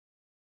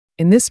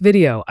In this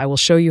video, I will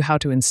show you how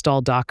to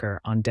install Docker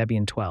on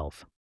Debian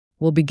 12.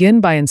 We'll begin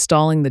by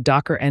installing the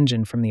Docker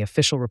engine from the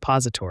official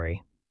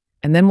repository,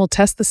 and then we'll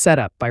test the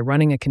setup by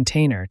running a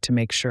container to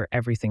make sure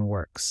everything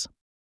works.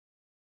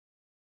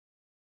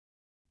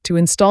 To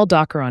install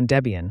Docker on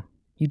Debian,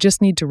 you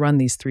just need to run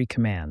these 3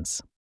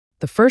 commands.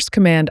 The first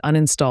command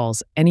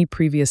uninstalls any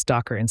previous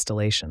Docker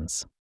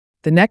installations.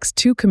 The next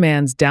 2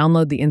 commands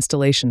download the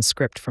installation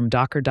script from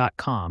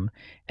docker.com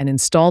and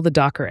install the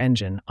Docker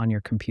engine on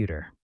your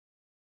computer.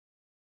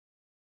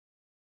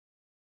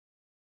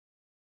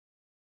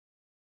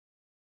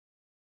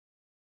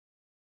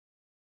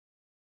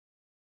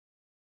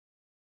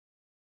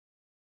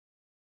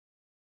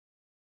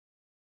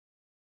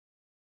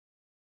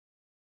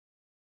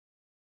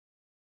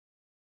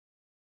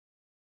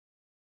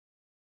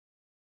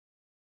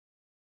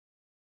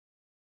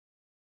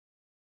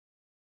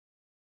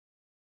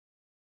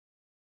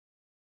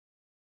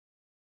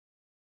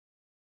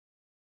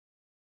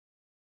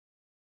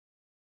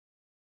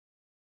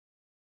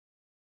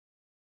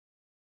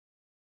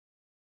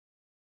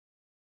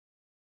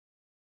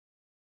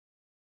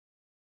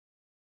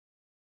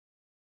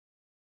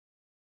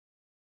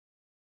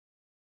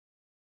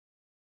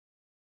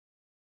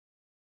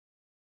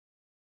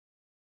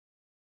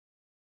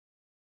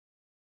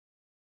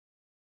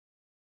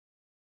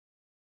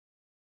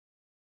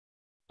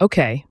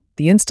 Okay,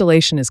 the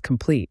installation is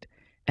complete,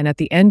 and at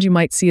the end you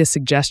might see a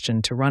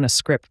suggestion to run a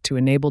script to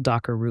enable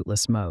Docker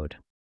rootless mode.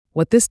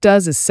 What this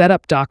does is set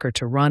up Docker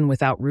to run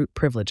without root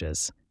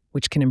privileges,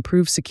 which can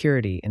improve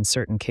security in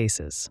certain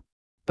cases.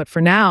 But for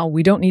now,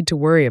 we don't need to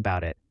worry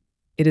about it.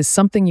 It is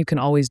something you can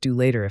always do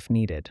later if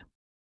needed.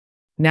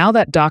 Now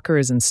that Docker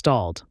is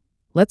installed,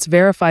 let's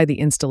verify the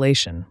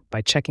installation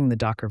by checking the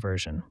Docker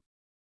version.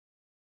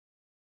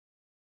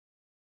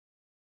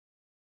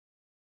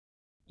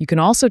 You can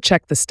also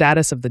check the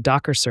status of the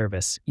Docker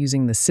service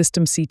using the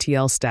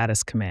systemctl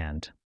status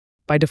command.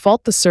 By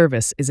default, the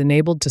service is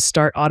enabled to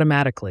start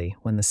automatically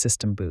when the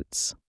system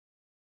boots.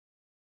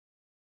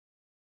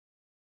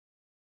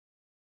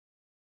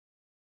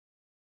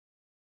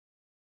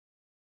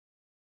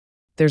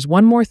 There's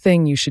one more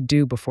thing you should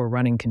do before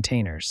running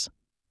containers.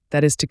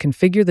 That is to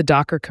configure the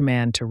Docker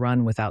command to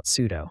run without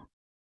sudo.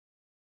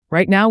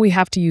 Right now we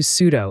have to use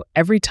sudo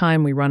every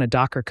time we run a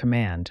Docker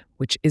command,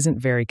 which isn't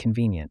very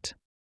convenient.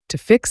 To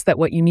fix that,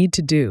 what you need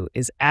to do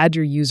is add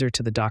your user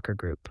to the Docker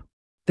group.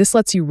 This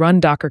lets you run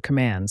Docker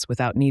commands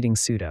without needing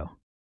sudo.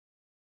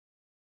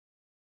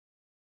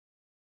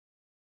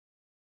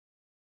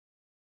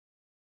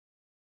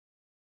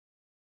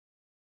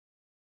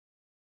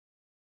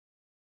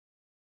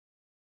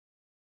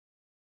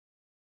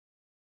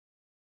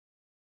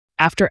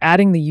 After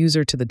adding the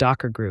user to the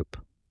Docker group,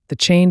 the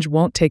change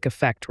won't take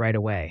effect right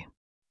away.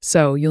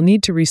 So you'll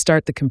need to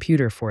restart the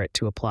computer for it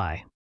to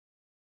apply.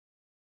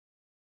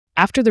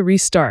 After the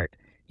restart,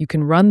 you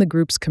can run the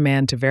group's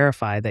command to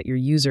verify that your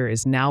user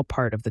is now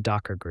part of the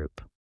Docker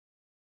group.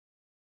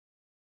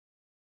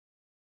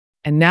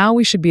 And now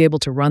we should be able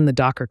to run the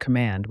Docker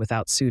command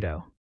without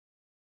sudo.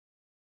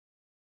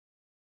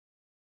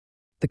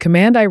 The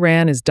command I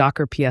ran is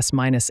docker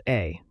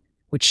ps-a,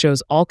 which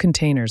shows all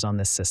containers on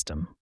this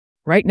system.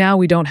 Right now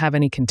we don't have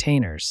any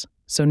containers,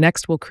 so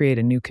next we'll create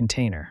a new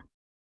container.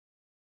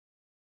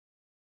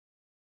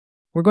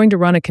 We're going to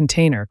run a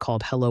container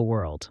called Hello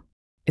World.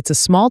 It's a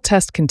small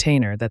test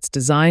container that's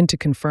designed to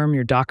confirm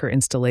your Docker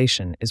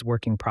installation is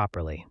working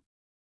properly.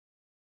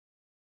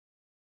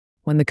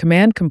 When the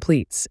command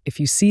completes, if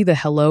you see the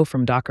Hello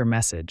from Docker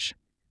message,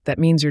 that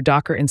means your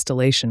Docker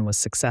installation was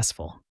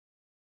successful.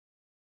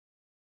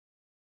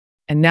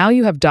 And now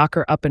you have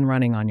Docker up and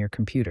running on your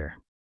computer.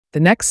 The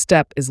next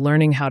step is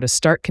learning how to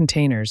start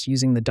containers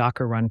using the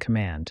Docker run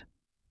command,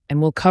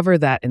 and we'll cover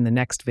that in the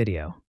next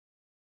video.